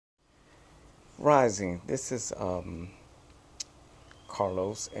Rising. This is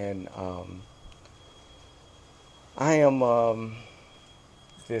Carlos, and I am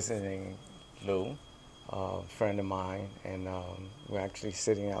visiting Lou, a friend of mine, and we're actually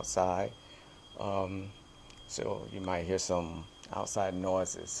sitting outside. Um, so you might hear some outside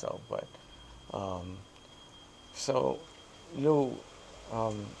noises. Um, so Lou,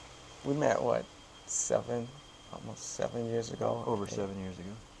 um, we met what, almost 7 years ago. Over 7 years ago.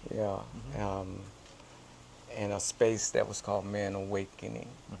 Yeah. In a space that was called Man Awakening.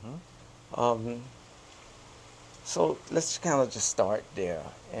 Um, so let's kind of just start there.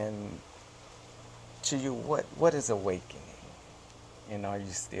 And to you, what is awakening? And are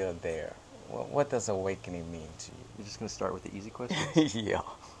you still there? What does awakening mean to You're just going to start with the easy questions? you? Yeah,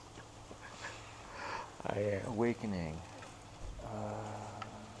 I am. Awakening.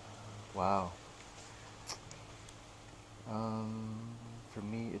 Wow. For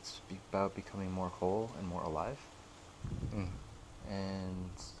me, it's about becoming more whole and more alive, Mm.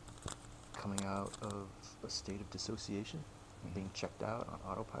 and coming out of a state of dissociation, being checked out on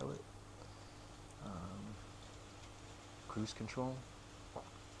autopilot, cruise control,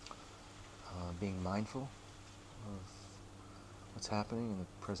 being mindful of what's happening in the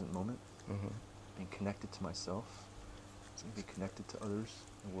present moment, Mm-hmm. being connected to myself, be connected to others,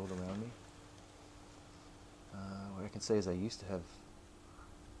 the world around me. What I can say is I used to have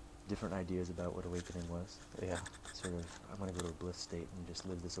different ideas about what awakening was. Yeah. Sort of, I'm going to go to a bliss state and just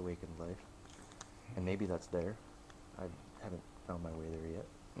live this awakened life. And maybe that's there. I haven't found my way there yet,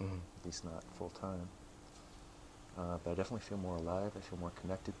 Mm-hmm. at least not full time. But I definitely feel more alive. I feel more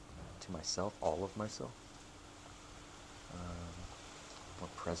connected to myself, all of myself. More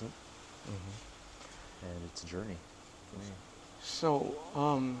present. Mm-hmm. And it's a journey for me. So,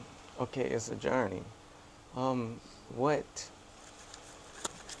 okay, it's a journey.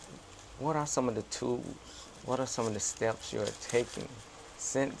 What are some of the tools? What are some of the steps you're taking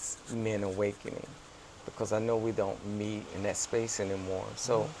since Men Awakening? Because I know we don't meet in that space anymore.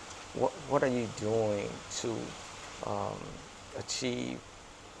 So, what are you doing to achieve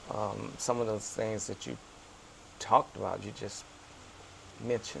some of those things that you talked about? You just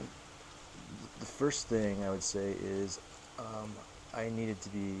mentioned. The first thing I would say is I needed to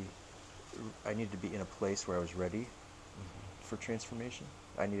be in a place where I was ready for transformation.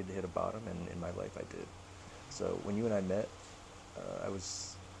 I needed to hit a bottom, and in my life I did. So when you and I met, I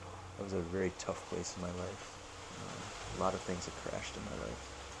was at a very tough place in my life. A lot of things had crashed in my life.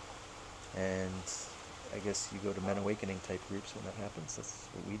 And I guess you go to Men Awakening type groups when that happens. That's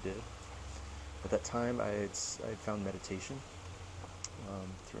what we did. At that time, I had found meditation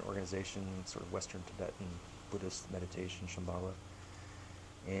through an organization, sort of Western Tibetan Buddhist meditation, Shambhala.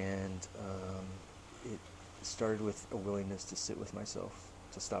 And it started with a willingness to sit with myself,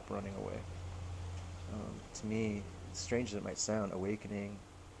 to stop running away. To me, strange as it might sound, awakening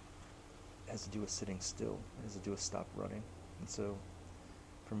has to do with sitting still. It has to do with stop running. And so,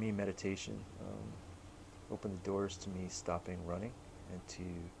 for me, meditation opened the doors to me stopping running and to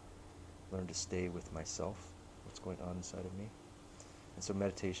learn to stay with myself, what's going on inside of me. And so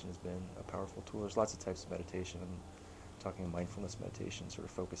meditation has been a powerful tool. There's lots of types of meditation. I'm talking mindfulness meditation, sort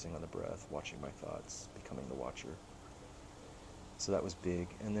of focusing on the breath, watching my thoughts, becoming the watcher. So that was big.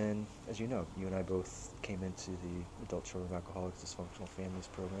 And then, as you know, you and I both came into the Adult Children of Alcoholics Dysfunctional Families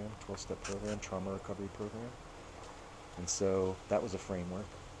program, 12-step program, trauma recovery program. And so that was a framework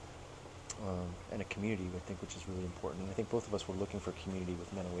and a community, I think, which is really important. And I think both of us were looking for community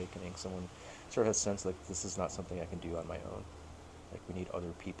with Men Awakening. Someone sort of has a sense like this is not something I can do on my own. Like we need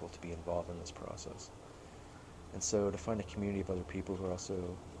other people to be involved in this process. And so to find a community of other people who are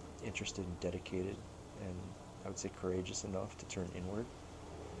also interested and dedicated and I would say courageous enough to turn inward,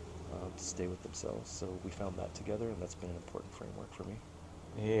 to stay with themselves. So we found that together, and that's been an important framework for me.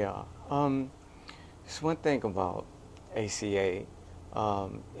 Yeah. There's one thing about ACA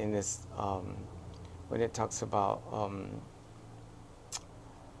in this, when it talks about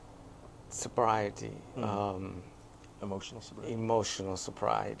sobriety, Emotional sobriety. emotional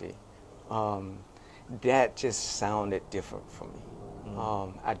sobriety, that just sounded different for me.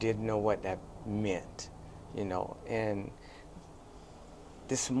 I didn't know what that meant, and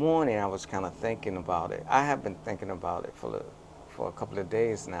this morning I was kind of thinking about it. I have been thinking about it for a couple of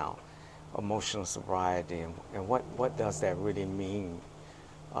days now, emotional sobriety, and what does that really mean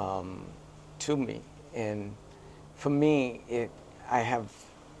to me. And for me, I have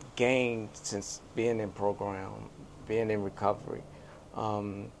gained since being in program, being in recovery.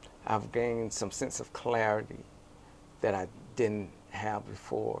 I've gained some sense of clarity that I didn't have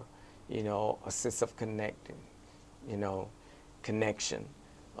before. A sense of connection.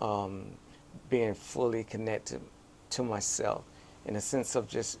 being fully connected to myself, in a sense of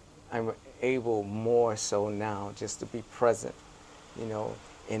just I'm able more so now just to be present, you know,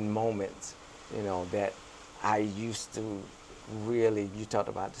 in moments, you know, that I used to really, you talked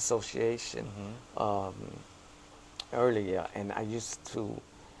about dissociation earlier, and I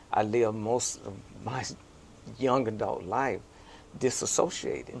lived most of my young adult life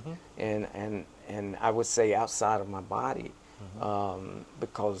disassociated, and I would say outside of my body,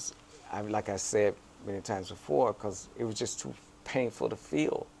 because like I said many times before, because it was just too painful to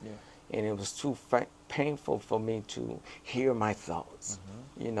feel, and it was too painful for me to hear my thoughts.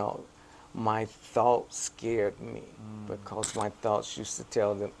 You know, my thoughts scared me because my thoughts used to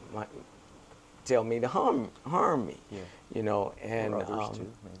tell me to harm me. You know, and or others too,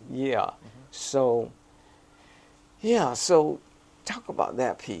 maybe. So talk about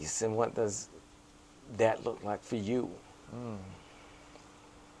that piece, and what does that look like for you?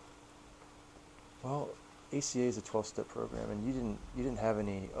 Well, ACA is a 12-step program, and you didn't have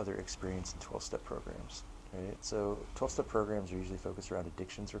any other experience in 12-step programs, right? So 12-step programs are usually focused around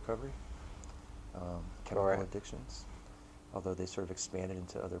addictions recovery, chemical addictions, although they sort of expanded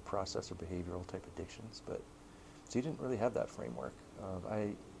into other process or behavioral type addictions. But so you didn't really have that framework.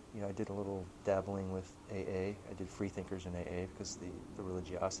 I did a little dabbling with AA. I did free thinkers in AA because the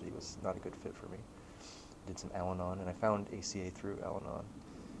religiosity was not a good fit for me. I did some Al-Anon, and I found ACA through Al-Anon.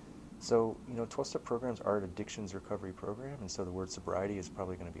 So, 12-step programs are an addictions recovery program, and so the word sobriety is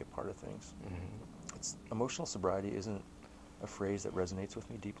probably going to be a part of things. Emotional sobriety isn't a phrase that resonates with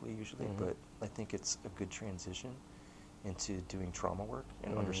me deeply usually, but I think it's a good transition into doing trauma work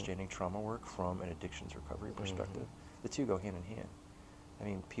and understanding trauma work from an addictions recovery perspective. The two go hand in hand. I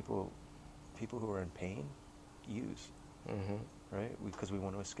mean, people who are in pain use, right? Because we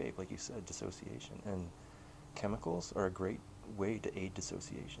want to escape, like you said, dissociation. And chemicals are a great way to aid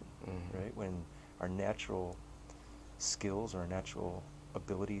dissociation, right? When our natural skills or our natural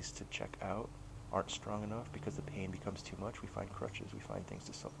abilities to check out aren't strong enough because the pain becomes too much, we find crutches, we find things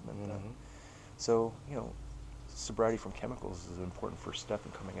to supplement that. So, sobriety from chemicals is an important first step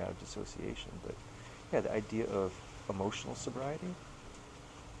in coming out of dissociation. But yeah, the idea of emotional sobriety,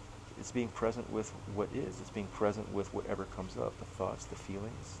 it's being present with what is. It's being present with whatever comes up, the thoughts, the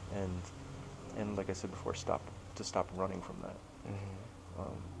feelings, and like I said before, stop running from that.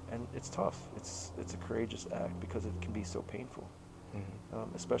 And it's tough. It's a courageous act because it can be so painful,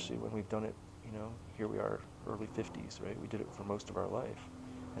 especially when we've done it. Here we are, early 50s, right? We did it for most of our life,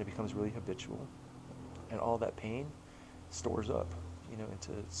 and it becomes really habitual, and all that pain stores up,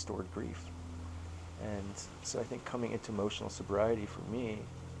 into stored grief. And so I think coming into emotional sobriety for me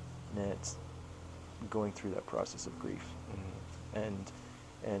meant going through that process of grief.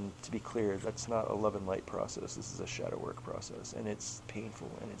 And to be clear, that's not a love and light process. This is a shadow work process, and it's painful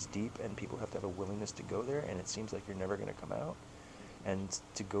and it's deep, and people have to have a willingness to go there, and it seems like you're never going to come out. And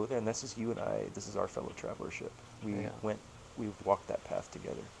to go there, and this is you and I, this is our fellow travelership. We've walked that path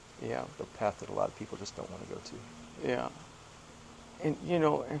together. Yeah. The path that a lot of people just don't want to go to. Yeah. And,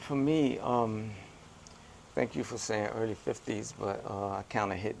 and for me, thank you for saying early 50s, but I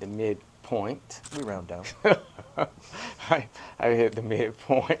kind of hit the midpoint. We round down. I hit the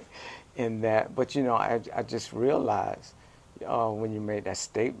midpoint in that. But, I just realized when you made that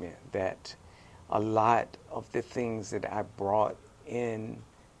statement that a lot of the things that I brought in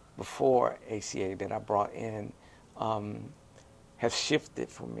before ACA, that I brought in, have shifted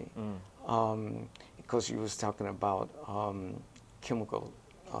for me. Because you was talking about chemical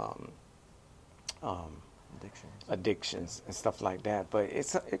addictions and stuff like that, but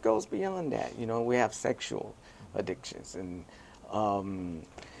it goes beyond that. We have sexual addictions and money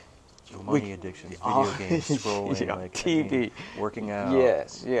addictions, video games, scrolling, TV, working out.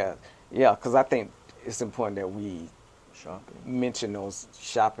 Yes, because I think it's important that we mention those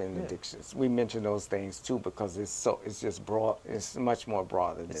shopping addictions. We mention those things too because it's just broad. It's much more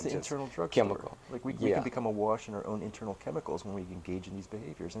broader than it's the just internal drug chemical. Like we can become awash in our own internal chemicals when we engage in these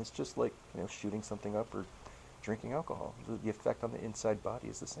behaviors, and it's just like shooting something up or drinking alcohol. The effect on the inside body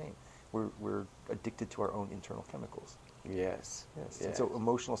is the same. We're addicted to our own internal chemicals. Yes. And so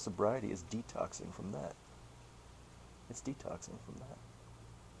emotional sobriety is detoxing from that. It's detoxing from that.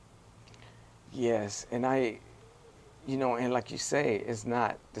 Yes, and and like you say, it's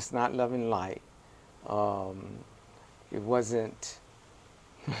not love and light. It wasn't,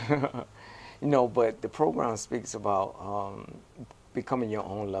 but the program speaks about becoming your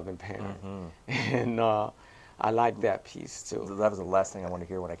own loving parent, and I like that piece too. So that was the last thing I wanted to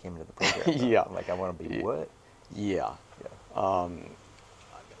hear when I came into the program. Like I want to be what?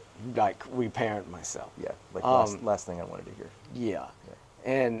 Like reparent myself. Like last thing I wanted to hear.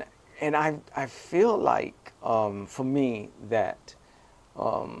 And And I feel like, for me, that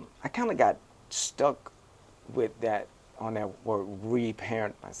I kind of got stuck with that, on that word,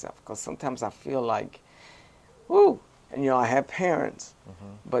 reparent myself. Because sometimes I feel like, woo, and I had parents,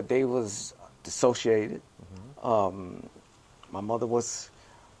 but they was dissociated. My mother was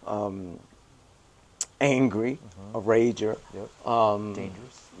angry, a rager. Yep.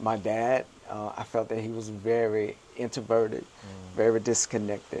 Dangerous. My dad, I felt that he was very introverted, very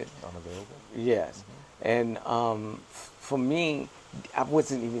disconnected. Unavailable. Yes. And for me, I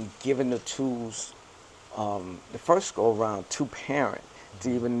wasn't even given the tools the first go around to parent,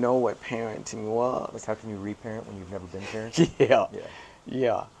 to even know what parenting was. Like, how can you reparent when you've never been parent? Yeah. Yeah.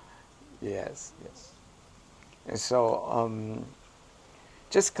 Yeah. Yes. Yes. And so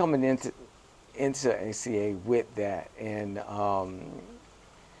just coming into ACA with that, and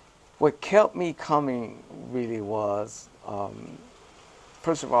what kept me coming really was,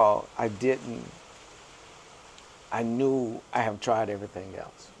 first of all, I knew I have tried everything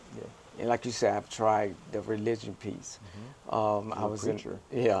else. Yeah. And like you said, I've tried the religion piece. I was preacher.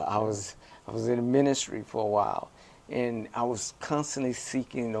 I was in the ministry for a while, and I was constantly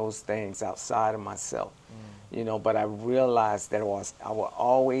seeking those things outside of myself. But I realized that I would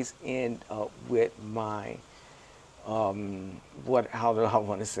always end up with my how do I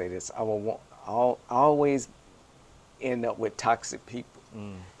want to say this? I'll always end up with toxic people,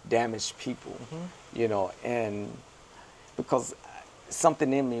 damaged people, and because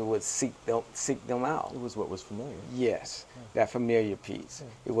something in me would seek them out. It was what was familiar. Yes, that familiar piece.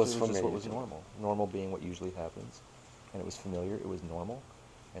 Yeah. It was It was familiar. just what was normal. Normal being what usually happens, and it was familiar. It was normal,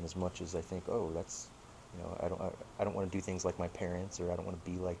 and as much as I think, oh, that's, I don't want to do things like my parents, or I don't want to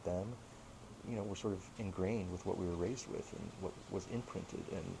be like them. We're sort of ingrained with what we were raised with and what was imprinted,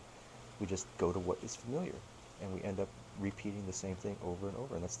 and we just go to what is familiar, and we end up repeating the same thing over and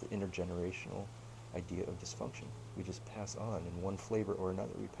over, and that's the intergenerational idea of dysfunction. We just pass on in one flavor or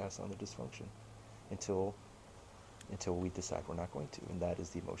another. We pass on the dysfunction until we decide we're not going to, and that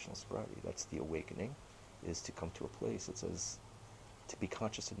is the emotional sobriety. That's the awakening, is to come to a place that says, to be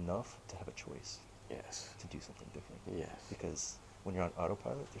conscious enough to have a choice. Yes. To do something different. Yes. Because when you're on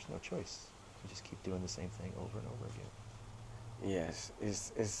autopilot, there's no choice. You just keep doing the same thing over and over again. Yes,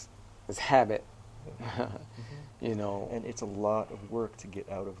 it's habit. And it's a lot of work to get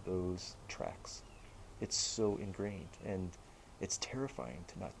out of those tracks. It's so ingrained, and it's terrifying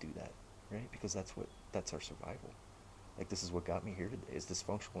to not do that, right? Because that's our survival. Like, this is what got me here today. As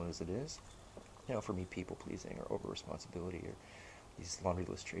dysfunctional as it is, for me, people pleasing or over responsibility or these laundry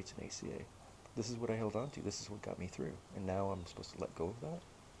list traits in ACA, this is what I held on to. This is what got me through. And now I'm supposed to let go of that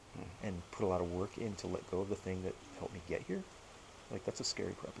and put a lot of work in to let go of the thing that helped me get here. Like, that's a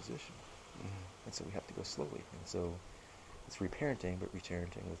scary proposition. And so we have to go slowly. And so it's reparenting, but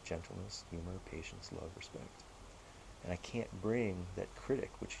reparenting with gentleness, humor, patience, love, respect. And I can't bring that critic,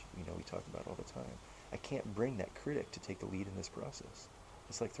 which we talk about all the time. I can't bring that critic to take the lead in this process.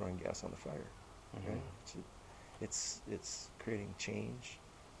 It's like throwing gas on the fire, right? It's creating change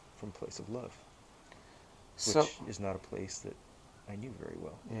from a place of love, which is not a place that I knew very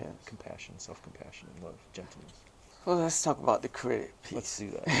well. Yes. Compassion, self-compassion, and love, gentleness. Well, let's talk about the critic piece. Let's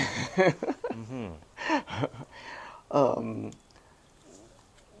do that.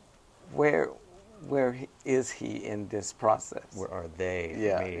 Where is he in this process? Where are they?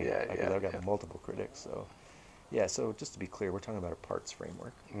 Yeah, for me? yeah, I've got multiple critics, so yeah. So just to be clear, we're talking about a parts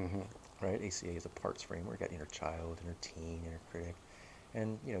framework, right? ACA is a parts framework. Got inner child, inner teen, inner critic,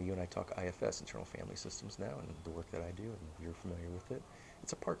 and you and I talk IFS, internal family systems, now, and the work that I do, and you're familiar with it.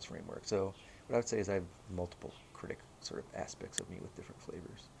 It's a parts framework. So what I would say is I have multiple critic sort of aspects of me with different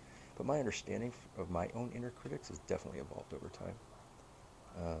flavors, but my understanding of my own inner critics has definitely evolved over time.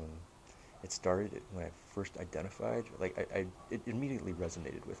 It started when I first identified, it immediately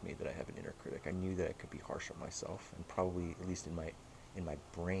resonated with me that I have an inner critic. I knew that I could be harsh on myself, and probably, at least in my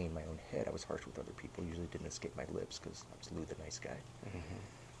brain, my own head, I was harsh with other people. Usually didn't escape my lips because I was Lou the nice guy.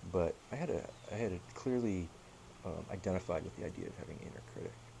 But I had a clearly identified with the idea of having an inner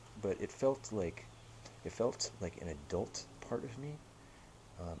critic. But it felt like an adult part of me,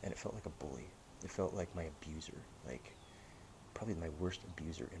 and it felt like a bully. It felt like my abuser, like probably my worst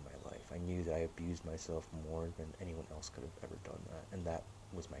abuser in my life. I knew that I abused myself more than anyone else could have ever done that, and that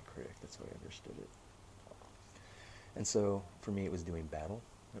was my critic. That's how I understood it. And so for me, it was doing battle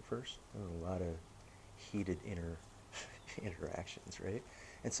at first. There were a lot of heated inner interactions, right?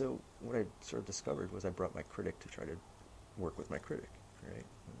 And so what I sort of discovered was I brought my critic to try to work with my critic, right?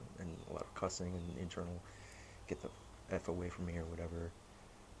 And a lot of cussing and internal, get the F away from me or whatever.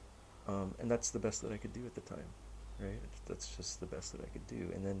 And that's the best that I could do at the time, right? That's just the best that I could do.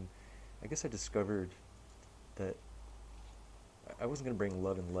 And then I guess I discovered that I wasn't going to bring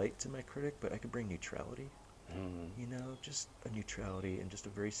love and light to my critic, but I could bring neutrality. You know, just a neutrality and just a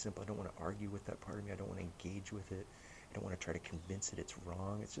very simple, I don't want to argue with that part of me. I don't want to engage with it. I don't want to try to convince it it's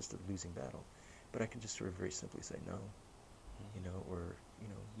wrong. It's just a losing battle. But I can just sort of very simply say no, you know, or, you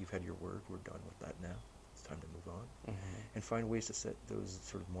know, you've had your word. We're done with that now. It's time to move on. And find ways to set those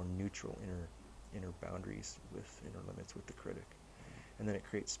sort of more neutral inner boundaries with inner limits with the critic. And then it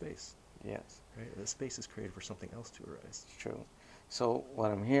creates space. Yes. Right? The space is created for something else to arise. True. So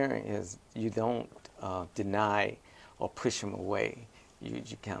what I'm hearing is you don't deny or push them away. You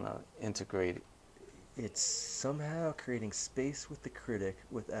kind of integrate it. It's somehow creating space with the critic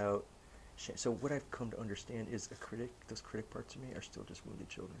without shame. So what I've come to understand is a critic, those critic parts of me are still just wounded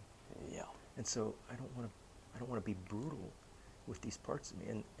children. Yeah. And so I don't want to be brutal with these parts of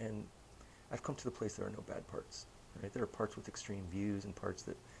me. And I've come to the place there are no bad parts. Right? There are parts with extreme views and parts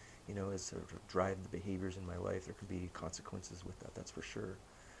that, you know, as sort of drive the behaviors in my life. There could be consequences with that, that's for sure.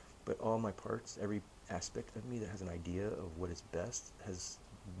 But all my parts, every aspect of me that has an idea of what is best has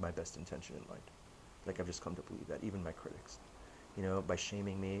my best intention in mind. Like, I've just come to believe that, even my critics. You know, by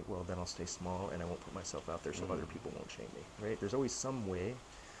shaming me, well, then I'll stay small and I won't put myself out there so other people won't shame me, right? There's always some way.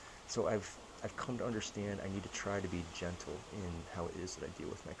 So I've come to understand I need to try to be gentle in how it is that I deal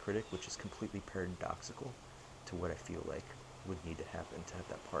with my critic, which is completely paradoxical to what I feel like would need to happen to have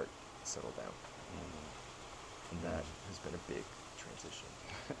that part settle down. And that has been a big transition.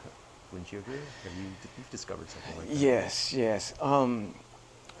 Wouldn't you agree? You've discovered something like that? Yes, yes.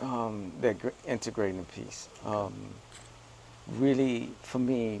 That integrating piece. Really, for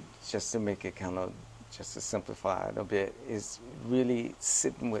me, just to make it kind of, just to simplify it a bit, is really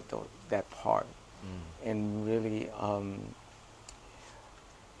sitting with that part and really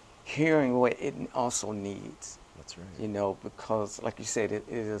hearing what it also needs. That's right. You know, because, like you said, it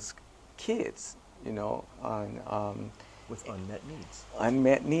is kids, you know, with unmet needs.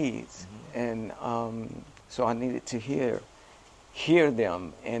 Unmet needs. And so I needed to hear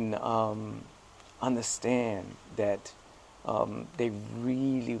them and understand that they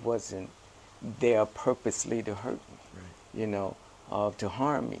really wasn't there purposely to hurt me, you know, to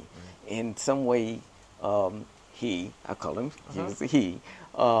harm me. In some way, I call him, he was a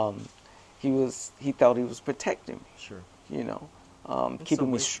he thought he was protecting me. Sure. You know,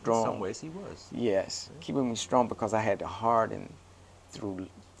 keeping me strong. In some ways he was. Yes, keeping me strong because I had to harden through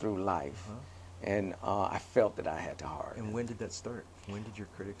life. And I felt that I had to harden. And when did that start? When did your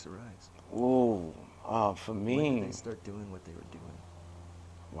critics arise? Ooh, for me. When did they start doing what they were doing?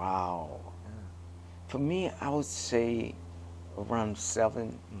 Wow. Yeah. For me, I would say around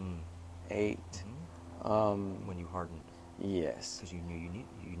 7, 8. When you hardened. Yes. Because you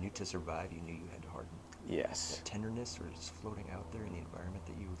knew to survive, you knew you had to harden. Yes. That tenderness or just floating out there in the environment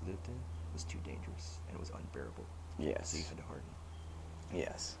that you lived in was too dangerous and it was unbearable. Yes. So you had to harden.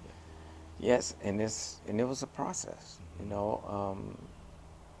 Yes. Yeah. Yes, and it was a process. You know,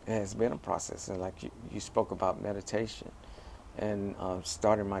 it has been a process, and like you spoke about meditation, and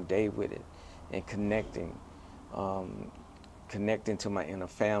starting my day with it, and connecting to my inner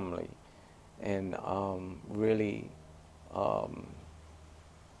family, and really,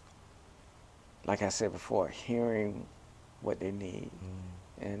 like I said before, hearing what they need,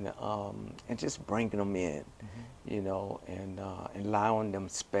 and just bringing them in, you know, and allowing them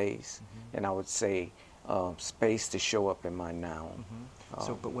space, and I would say space to show up in my now.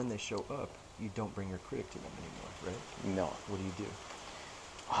 So, but when they show up, you don't bring your critic to them anymore, right? No. What do you do?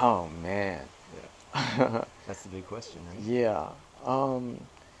 Oh man. Yeah. That's the big question, right? Yeah.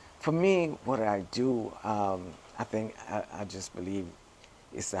 For me, what I do, I think I just believe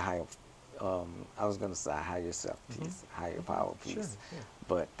it's the higher. I was going to say higher self piece, higher power piece, Sure, yeah.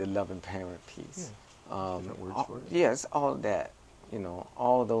 but the loving parent piece. Yeah. Different words for it. Yes, all of that. You know,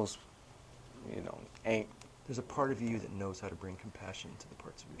 all those. You know, ain't. There's a part of you that knows how to bring compassion to the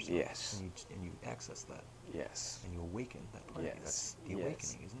parts of yourself. Yes. And you access that. Yes. And you awaken that part of you. That's the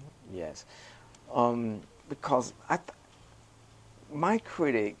awakening, isn't it? Yes. Because my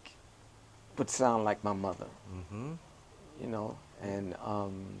critic would sound like my mother. You know, and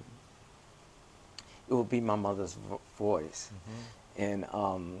it would be my mother's voice. And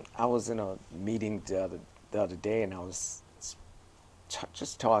I was in a meeting the other day, and I was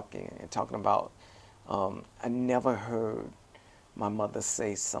just talking about I never heard my mother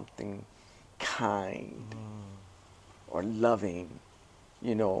say something kind or loving,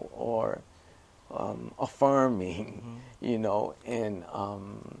 you know, or affirming, you know, and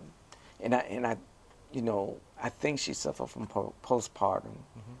I, you know, I think she suffered from postpartum.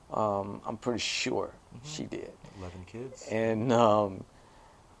 I'm pretty sure she did. 11 kids. And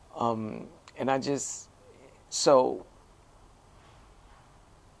And I just, so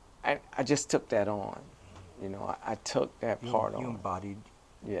I just took that on. You know, I took that part on. You embodied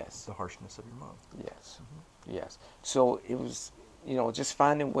Yes. the harshness of your mom. Yes. Yes. So it was, you know, just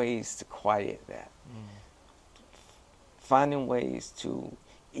finding ways to quiet that. Finding ways to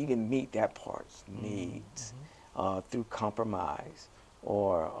even meet that part's needs through compromise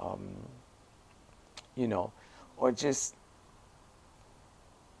or, you know, or just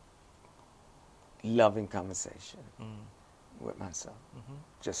loving conversation with myself.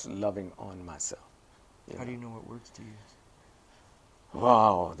 Just loving on myself. How do you know what words to use?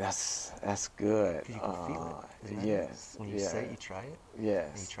 Wow, that's good. Because you can feel it. Isn't Yes. When you say it, you try it. Yes.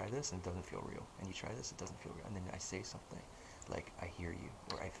 And you try this, and it doesn't feel real. And you try this, it doesn't feel real. And then I say something, like I hear you,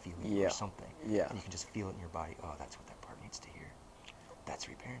 or I feel you, or something. Yeah. And you can just feel it in your body. Oh, that's what that part needs to hear. That's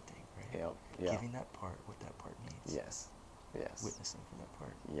reparenting, right? Yep. Yeah. Giving that part what that part needs. Yes. Yes. Witnessing for that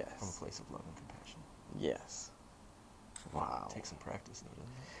part. Yes. From a place of love and compassion. Yes. Wow. It takes some practice, though,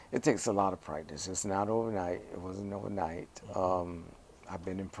 doesn't It takes a lot of practice. It's not overnight. It wasn't overnight. I've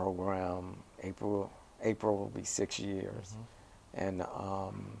been in program. April will be 6 years, and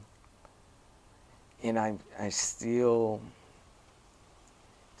I still,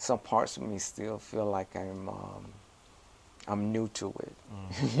 some parts of me still feel like I'm new to it.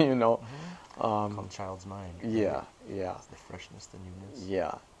 You know, called child's mind. Right? Yeah, yeah. It's the freshness, the newness.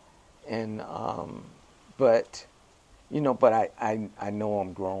 Yeah, and but you know, but I know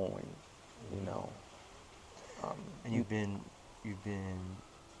I'm growing. You know, and you've been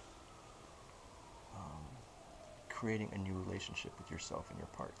creating a new relationship with yourself and your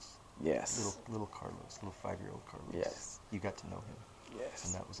parts. Yes. Little Carlos, little 5-year-old Carlos. Yes. You got to know him. Yes.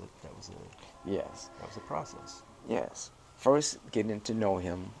 And that was a process. Yes. First, getting to know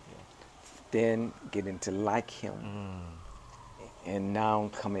him, then getting to like him, and now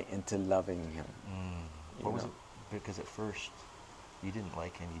coming into loving him. What was it? Because at first, you didn't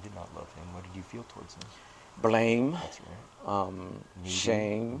like him. You did not love him. What did you feel towards him? Blame. That's right. Needy,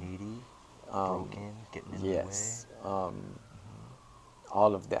 Shame. Needy. Broken. Getting in the way. Yes.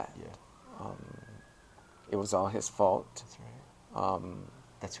 All of that. Yeah. It was all his fault. That's right.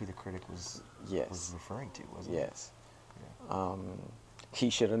 That's who the critic was referring to, wasn't it? Yes. Yeah. He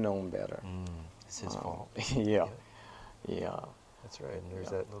should have known better. It's his fault. Yeah. Yeah. That's right. And there's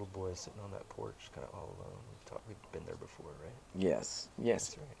that little boy sitting on that porch, kind of all alone. We've been there before, right? Yes. Yes.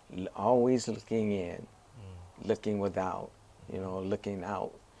 That's right. Always looking in, looking without, you know, looking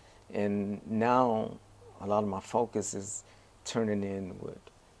out. And now a lot of my focus is turning inward,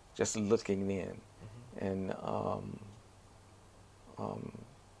 just looking in, and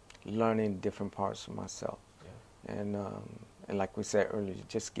learning different parts of myself. Yeah. And like we said earlier,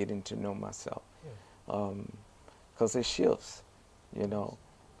 just getting to know myself. Because it shifts, you know.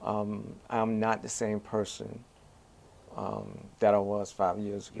 I'm not the same person that I was 5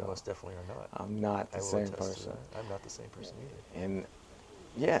 years ago. You most definitely are not. I'm not the same person. I'm not the same person either. And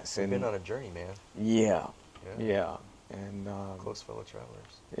yes, you've been on a journey, man. Yeah. And close fellow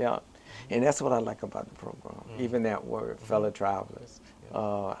travelers. Yeah, and that's what I like about the program. Even that word, fellow travelers.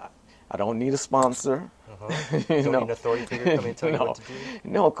 I don't need a sponsor. Don't need an authority figure to come and tell you what to do.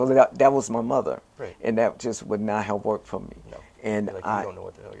 No, because that was my mother, right. And that just would not have worked for me. No. And you don't know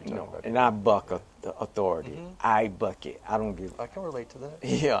what the hell you're talking about. And I buck the authority. I buck it. I don't give. I can relate to that.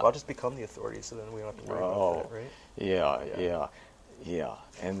 Yeah. Well, I'll just become the authority, so then we don't have to worry about that, right? Yeah.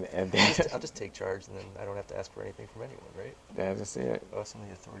 And I'll just take charge, and then I don't have to ask for anything from anyone, right? That is it. Oh, some of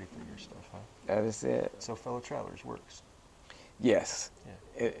the authority figure stuff, huh? That is it. So fellow travelers works. Yes.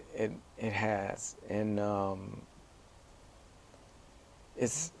 Yeah. It has, and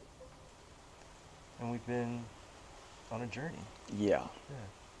it's. And we've been on a journey. Yeah.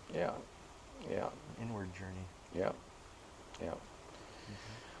 Yeah. Yeah. An inward journey. Yeah.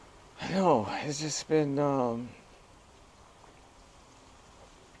 I know. It's just been.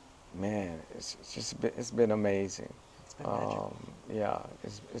 Man, it's been amazing. It's been magical. Yeah,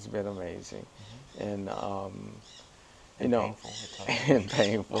 it's been amazing, and you and know, painful at times. and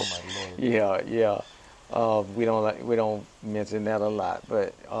painful. Oh my Lord. Yeah. We don't mention that a lot,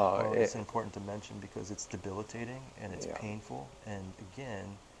 but it's important to mention because it's debilitating and it's painful, and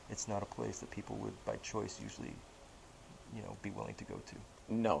again, it's not a place that people would, by choice, usually, be willing to go to.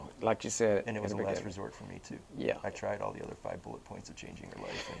 No, like you said, and it was a last resort for me too. Yeah, I tried all the other 5 bullet points of changing your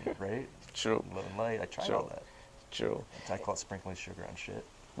life, and right? True. Love and light. I tried all that. True. I call it sprinkling sugar on shit.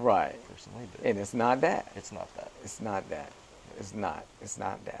 Right. Personally, but and it's not that. It's not that. It's not that. It's not. It's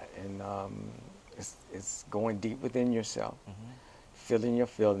not that. And it's going deep within yourself, feeling your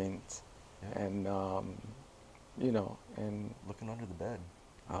feelings, and and looking under the bed.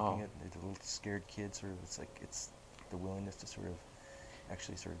 Looking at the little scared kid, sort of, it's the willingness to sort of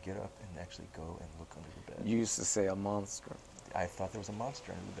actually sort of get up and actually go and look under the bed. You used to say a monster. I thought there was a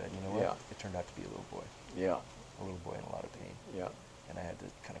monster under the bed. You know what? It turned out to be a little boy. Yeah. A little boy in a lot of pain. Yeah. And I had to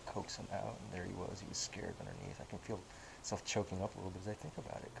kind of coax him out, and there he was. He was scared underneath. I can feel myself choking up a little bit as I think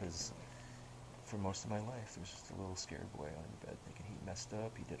about it, because for most of my life, there was just a little scared boy under the bed thinking he messed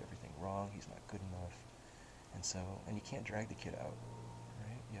up, he did everything wrong, he's not good enough. And you can't drag the kid out,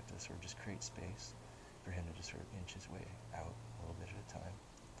 right? You have to sort of just create space for him to just sort of inch his way out a little bit at a time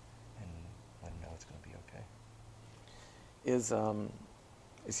and let him know it's going to be okay.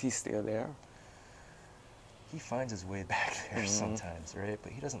 Is he still there? He finds his way back there sometimes, right?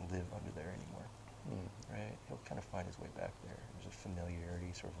 But he doesn't live under there anymore, right? He'll kind of find his way back there. There's a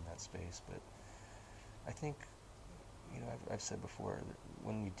familiarity sort of in that space. But I think, you know, I've said before that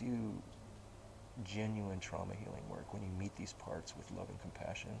when we do genuine trauma healing work, when you meet these parts with love and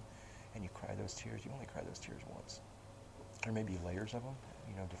compassion and you cry those tears, you only cry those tears once. There may be layers of them,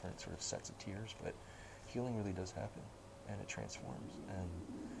 you know, different sort of sets of tears, but healing really does happen and it transforms. And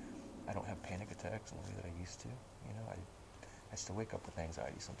I don't have panic attacks in the way that I used to. You know, I still wake up with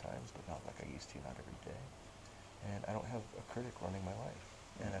anxiety sometimes, but not like I used to, not every day. And I don't have a critic running my life.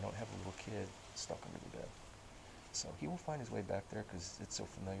 And I don't have a little kid stuck under the bed. So he will find his way back there because it's so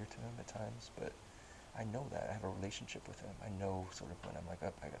familiar to him at times, but I know that. I have a relationship with him. I know sort of when I'm like,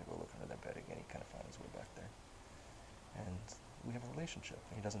 oh, I gotta go look under that bed again, he kind of found his way back there. And we have a relationship,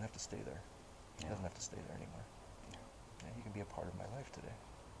 and he doesn't have to stay there. He doesn't have to stay there anymore. And he can be a part of my life today.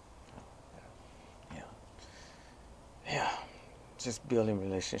 Yeah. Just building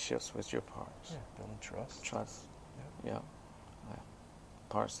relationships with your parts. Yeah, building trust. Trust. Yeah.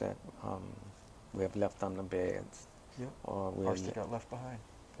 Parts that we have left on the beds. Yep. Or we parts that got left behind.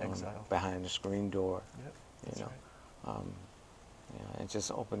 Exiled. Behind the screen door. Yep. You know. Right. And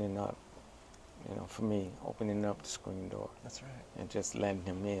just opening up, you know, for me, opening up the screen door. That's right. And just letting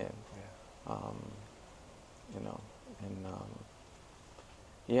him in. Yeah. You know, and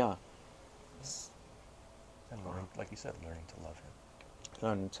yeah. And learning, like you said, learning to love him.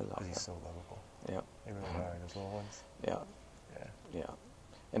 Learning to love him. Because he's so lovable. Yeah. They really are, those little ones. Yeah. Yeah. Yeah.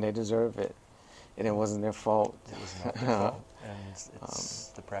 And they deserve it. And it wasn't their fault. It was not their fault. And it's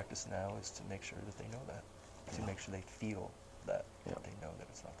the practice now is to make sure that they know that. To make sure they feel that. That they know that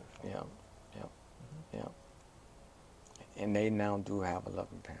it's not their fault. Yeah. And they now do have a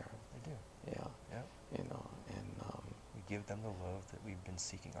loving parent. They do. Yeah. Yeah. You know, and we give them the love that we've been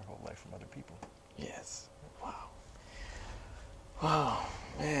seeking our whole life from other people. Yes. Wow. Wow,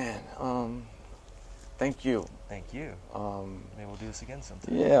 man. Thank you. Thank you. Maybe we'll do this again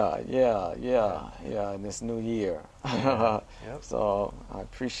sometime. Yeah. In this new year. Yep. So I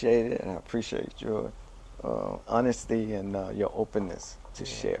appreciate it, and I appreciate your honesty and your openness to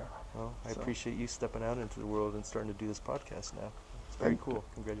share. Well, I appreciate you stepping out into the world and starting to do this podcast now. It's very cool.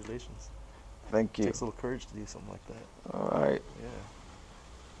 Congratulations. Thank you. It takes a little courage to do something like that. All right. Yeah.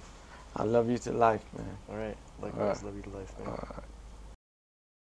 I love you to life, man. All right. Likewise, love you to life, man. All right.